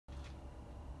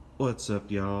What's up,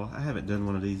 y'all? I haven't done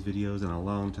one of these videos in a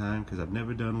long time because I've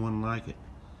never done one like it.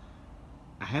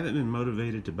 I haven't been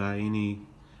motivated to buy any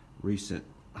recent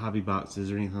hobby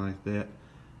boxes or anything like that,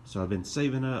 so I've been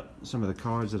saving up some of the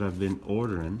cards that I've been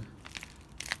ordering,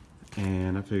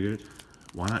 and I figured,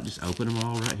 why not just open them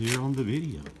all right here on the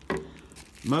video?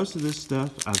 Most of this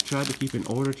stuff I've tried to keep in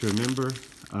order to remember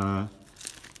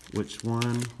which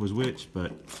one was which,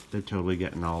 but they've totally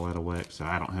gotten all out of whack, so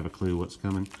I don't have a clue what's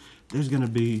coming. There's going to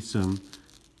be some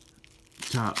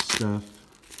TOPPS stuff,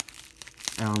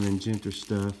 Allen and Ginter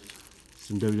stuff,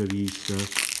 some WWE stuff,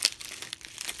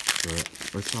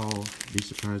 but let's all be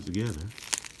surprised together.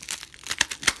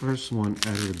 First one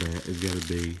out of the bat is going to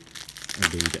be a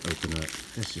B to open up.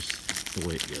 That's just the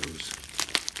way it goes.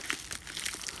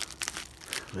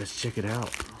 Let's check it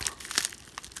out.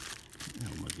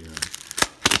 Oh my god.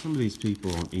 Some of these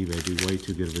people on eBay do way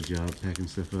too good of a job packing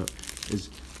stuff up. There's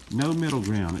no middle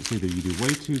ground. It's either you do way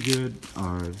too good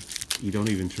or you don't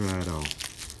even try at all.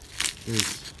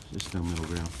 There's just no middle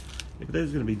ground. But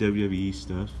there's going to be WWE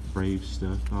stuff, Brave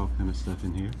stuff, all kind of stuff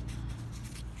in here.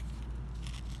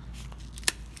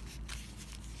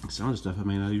 Some of the stuff I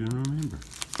may not even remember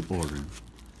ordering.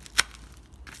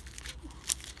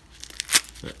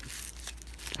 But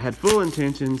I had full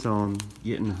intentions on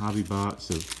getting a hobby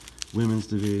box of women's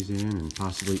division and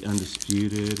possibly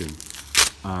undisputed,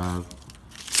 and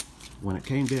when it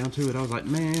came down to it, I was like,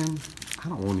 man, I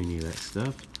don't want any of that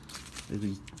stuff.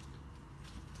 Maybe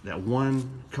that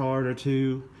one card or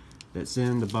two that's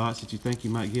in the box that you think you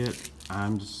might get,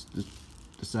 I'm just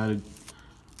decided,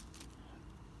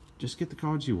 just get the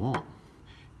cards you want.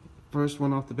 First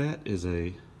one off the bat is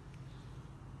a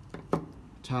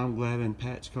Tom Glavine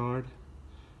patch card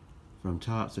from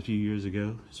TOPPS a few years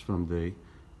ago. It's from the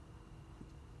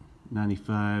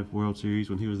 95 World Series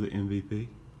when he was the MVP.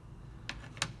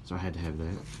 So I had to have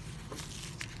that.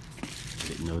 I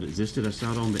didn't know it existed. I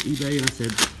saw it on the eBay and I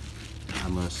said, I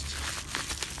must.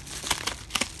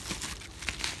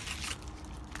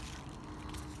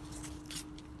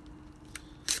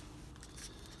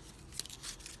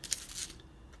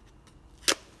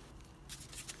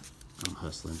 I'm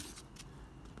hustling.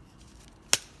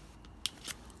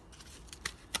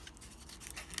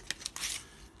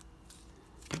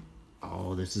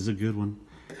 Oh, this is a good one.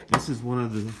 This is one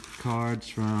of the cards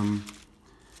from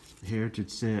the Heritage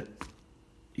set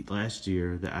last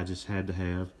year that I just had to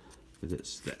have.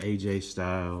 It's the AJ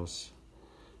Styles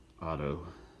auto.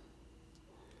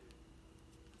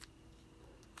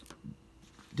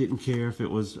 Didn't care if it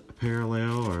was a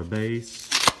parallel or a base.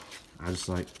 I just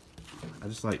like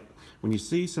when you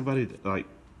see somebody that like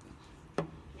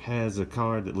has a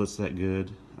card that looks that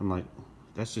good, I'm like,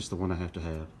 that's just the one I have to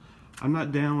have. I'm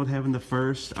not down with having the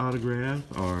first autograph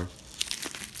or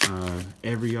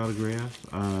every autograph.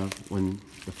 When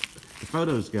the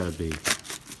photo's got to be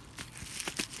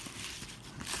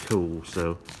cool,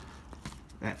 so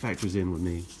that factors in with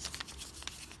me.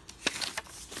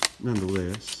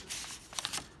 Nonetheless,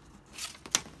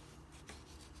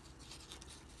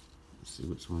 let's see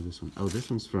which one is this one. Oh, this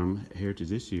one's from Heritage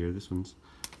this year. This one's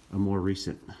a more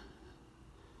recent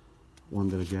one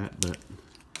that I got, but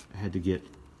I had to get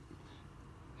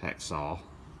Hacksaw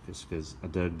just because I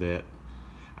dug that.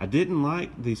 I didn't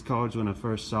like these cards when I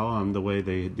first saw them, the way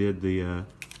they did the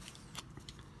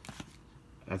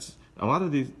that's a lot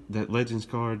of that Legends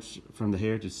cards from the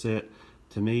Heritage set.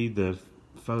 To me, the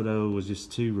photo was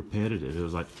just too repetitive. It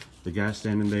was like the guy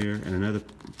standing there and another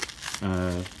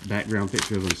background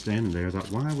picture of him standing there. I was like,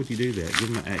 why would you do that? Give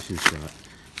him an action shot.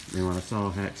 And when I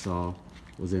saw Hacksaw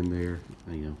was in there,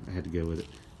 you know, I had to go with it.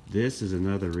 This is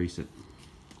another recent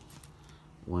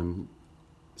one.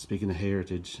 Speaking of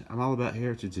Heritage, I'm all about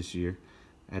Heritage this year.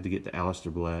 I had to get the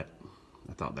Aleister Black.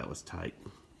 I thought that was tight.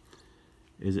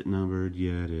 Is it numbered?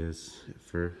 Yeah, it is.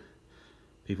 For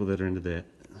people that are into that.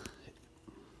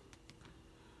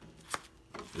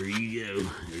 There you go.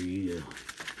 There you go.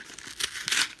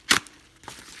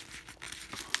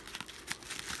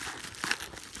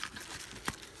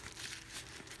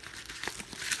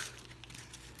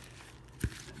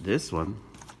 This one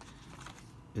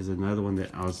is another one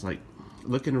that I was like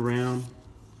looking around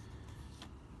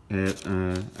at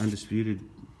Undisputed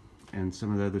and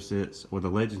some of the other sets, or the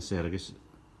Legend set, I guess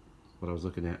what I was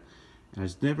looking at. And I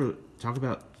just never talk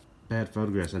about bad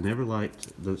photographs. I never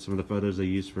liked some of the photos they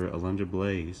used for Alundra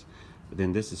Blaze. But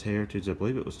then this is Heritage. I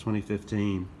believe it was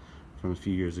 2015 from a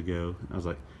few years ago. I was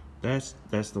like, that's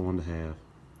the one to have.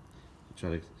 Try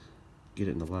to get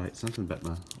it in the light. Something about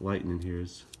my lighting in here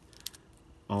is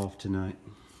off tonight.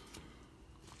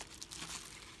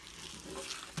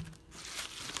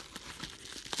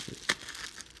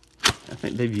 I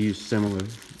think they've used similar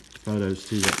photos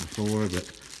to that before,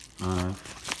 but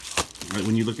like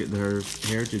when you look at their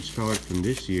Heritage card from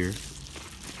this year,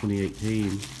 2018,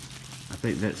 I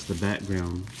think that's the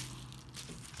background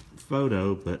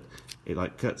photo, but it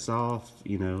like cuts off,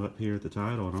 you know, up here at the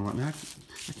title, and I'm like, man,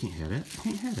 I can't have that. I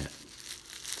can't have that.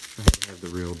 I have to have the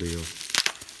real deal.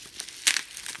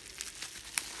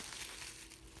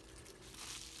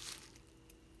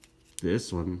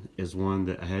 This one is one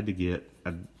that I had to get.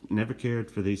 I never cared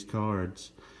for these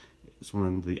cards. It's one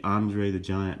of the Andre the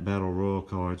Giant Battle Royal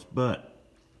cards, but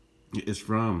it's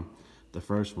from the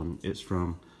first one. It's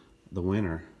from the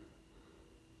winner,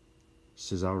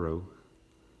 Cesaro.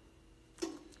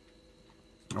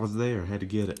 I was there, I had to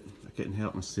get it. I couldn't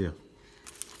help myself.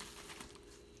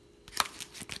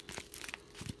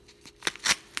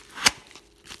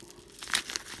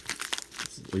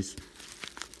 It's at least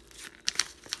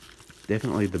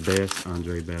definitely the best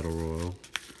Andre Battle Royal.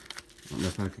 I don't know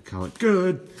if I could call it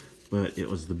good, but it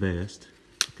was the best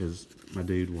because my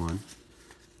dude won.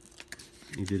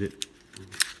 He did it.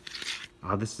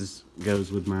 Oh, this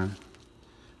goes with my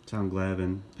Tom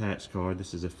Glavine patch card.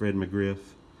 This is a Fred McGriff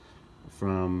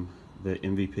from the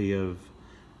MVP of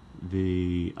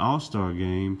the All-Star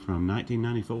game from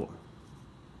 1994.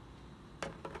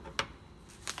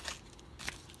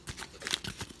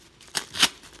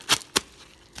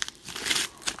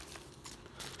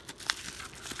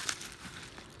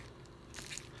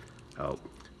 Oh,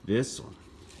 this one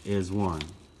is one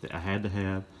that I had to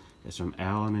have. It's from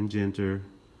Allen and Ginter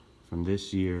from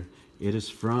this year. It is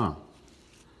from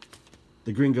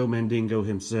the Gringo Mandingo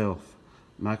himself,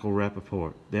 Michael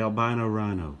Rappaport. The albino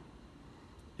rhino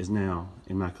is now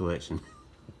in my collection.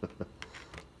 If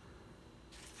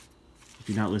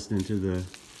you're not listening to the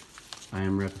I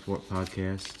Am Rappaport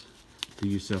podcast, do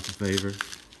yourself a favor,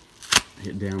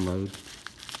 hit download.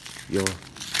 You'll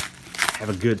have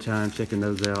a good time checking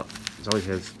those out. It always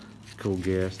has cool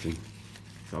guests and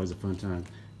it's always a fun time.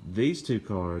 These two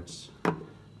cards,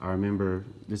 I remember,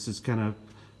 this is kind of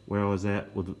where I was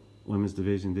at with the women's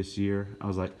division this year. I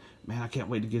was like, man, I can't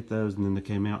wait to get those. And then they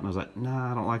came out and I was like,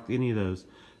 nah, I don't like any of those.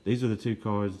 These are the two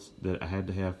cards that I had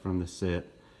to have from the set,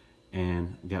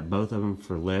 and got both of them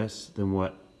for less than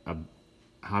what a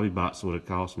hobby box would have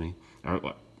cost me,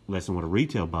 or less than what a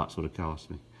retail box would have cost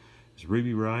me. It's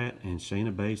Ruby Riott and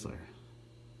Shayna Baszler.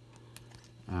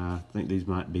 I think these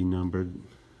might be numbered.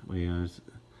 Well, yeah, it's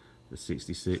the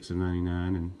 66 of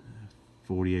 99 and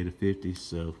 48 of 50,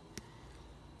 so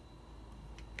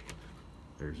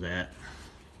there's that.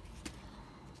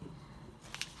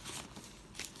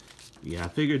 Yeah, I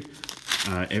figured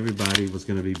everybody was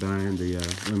going to be buying the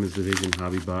women's division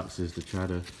hobby boxes to try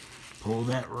to pull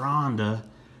that Ronda,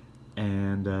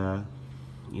 and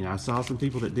you know, I saw some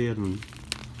people that did, and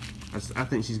I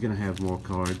think she's going to have more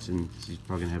cards, and she's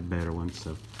probably going to have better ones,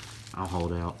 so I'll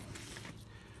hold out.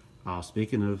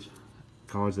 Speaking of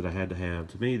cards that I had to have,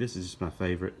 to me, this is just my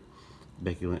favorite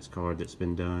Becky Lynch card that's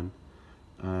been done.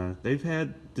 They've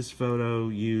had this photo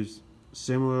used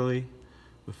similarly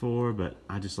before, but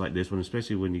I just like this one,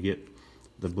 especially when you get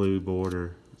the blue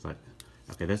border. It's like,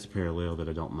 okay, that's a parallel that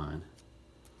I don't mind.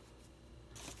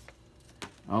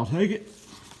 I'll take it.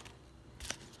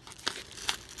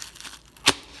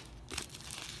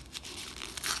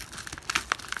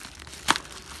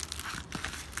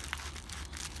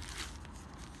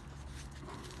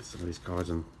 Some of these cards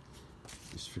I'm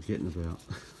just forgetting about.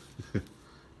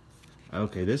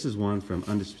 Okay, this is one from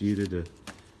Undisputed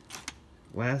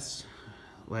last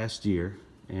year,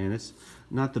 and it's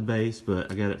not the base,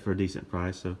 but I got it for a decent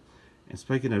price. So, and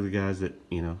speaking of the guys that,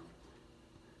 you know,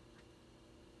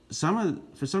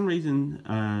 for some reason,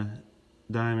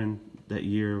 Diamond that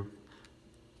year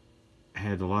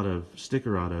had a lot of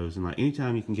sticker autos, and like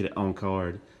anytime you can get it on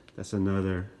card, that's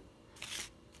another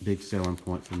big selling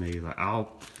point for me. Like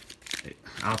I'll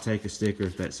take a sticker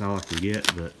if that's all I can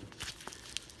get, but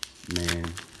man,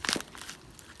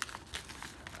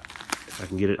 if I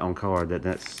can get it on card, that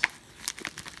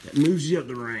moves you up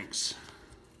the ranks.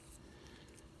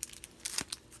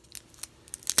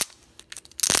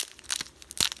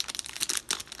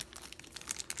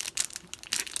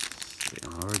 See,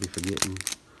 I'm already forgetting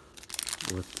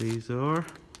what these are.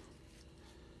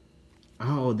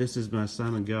 Oh, this is my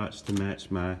Simon Gotch to match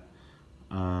my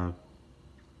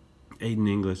Aiden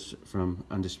English from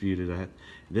Undisputed.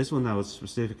 This one I was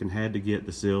specific and had to get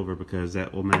the silver because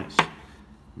that will match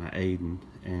my Aiden,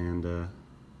 and there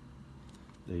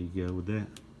you go with that.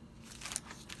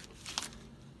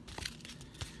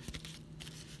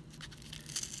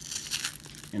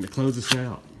 And to close this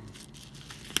out,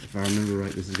 if I remember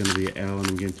right, this is going to be an Allen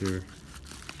and Ginter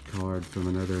card from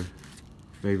another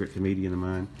favorite comedian of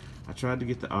mine. I tried to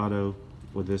get the auto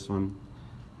with this one.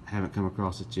 Haven't come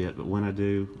across it yet, but when I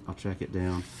do, I'll track it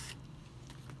down.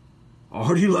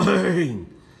 Artie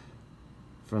Lang!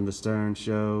 From the Stern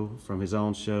Show, from his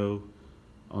own show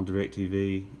on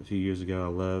DirecTV a few years ago. I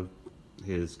loved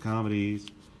his comedies,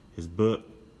 his book,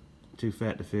 Too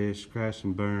Fat to Fish, Crash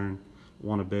and Burn,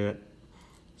 Wanna Bet.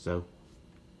 So,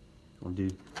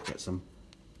 got some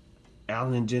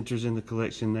Allen and Ginters in the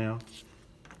collection now.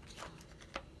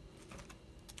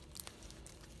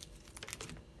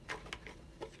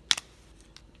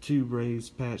 Two Braves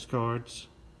patch cards.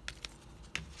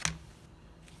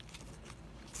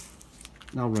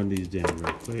 And I'll run these down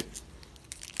real quick.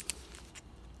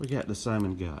 We got the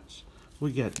Simon Gotch.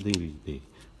 We got the MVP.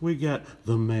 We got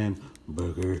the Man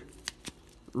Burger.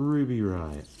 Ruby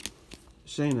Riot.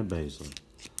 Shayna Baszler.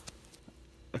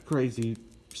 A crazy,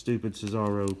 stupid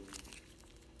Cesaro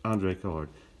Andre card.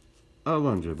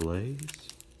 Alundra Blaze.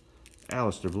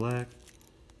 Aleister Black.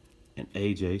 And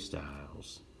AJ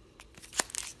Styles.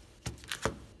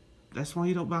 That's why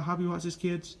you don't buy hobby watches,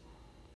 kids.